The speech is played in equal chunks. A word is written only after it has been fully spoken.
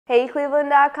Hey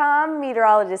cleveland.com,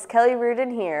 Meteorologist Kelly Reardon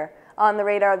here. On the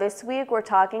radar this week, we're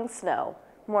talking snow.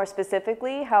 More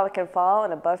specifically, how it can fall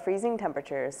in above freezing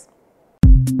temperatures.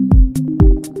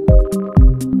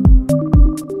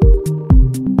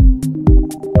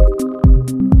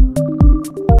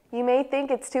 You may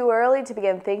think it's too early to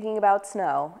begin thinking about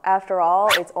snow. After all,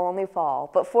 it's only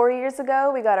fall. But 4 years ago,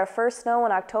 we got our first snow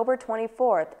on October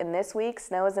 24th, and this week,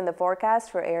 snow is in the forecast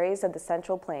for areas of the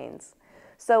Central Plains.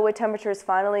 So with temperatures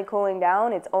finally cooling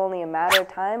down, it's only a matter of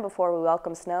time before we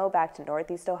welcome snow back to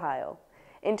Northeast Ohio.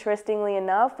 Interestingly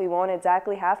enough, we won't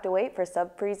exactly have to wait for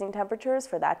sub-freezing temperatures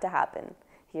for that to happen.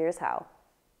 Here's how.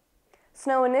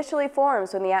 Snow initially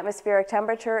forms when the atmospheric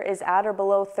temperature is at or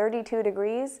below 32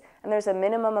 degrees and there's a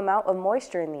minimum amount of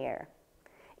moisture in the air.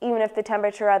 Even if the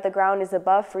temperature at the ground is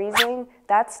above freezing,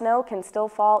 that snow can still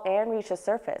fall and reach the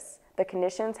surface. The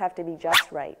conditions have to be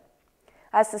just right.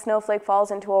 As the snowflake falls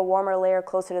into a warmer layer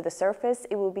closer to the surface,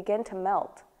 it will begin to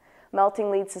melt. Melting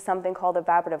leads to something called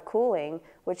evaporative cooling,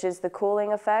 which is the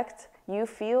cooling effect you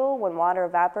feel when water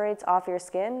evaporates off your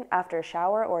skin after a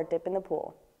shower or a dip in the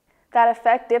pool. That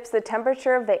effect dips the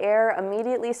temperature of the air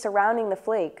immediately surrounding the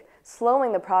flake,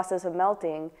 slowing the process of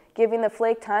melting, giving the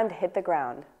flake time to hit the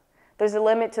ground. There's a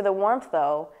limit to the warmth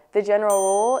though. The general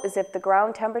rule is if the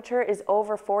ground temperature is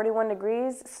over 41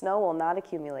 degrees, snow will not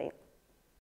accumulate.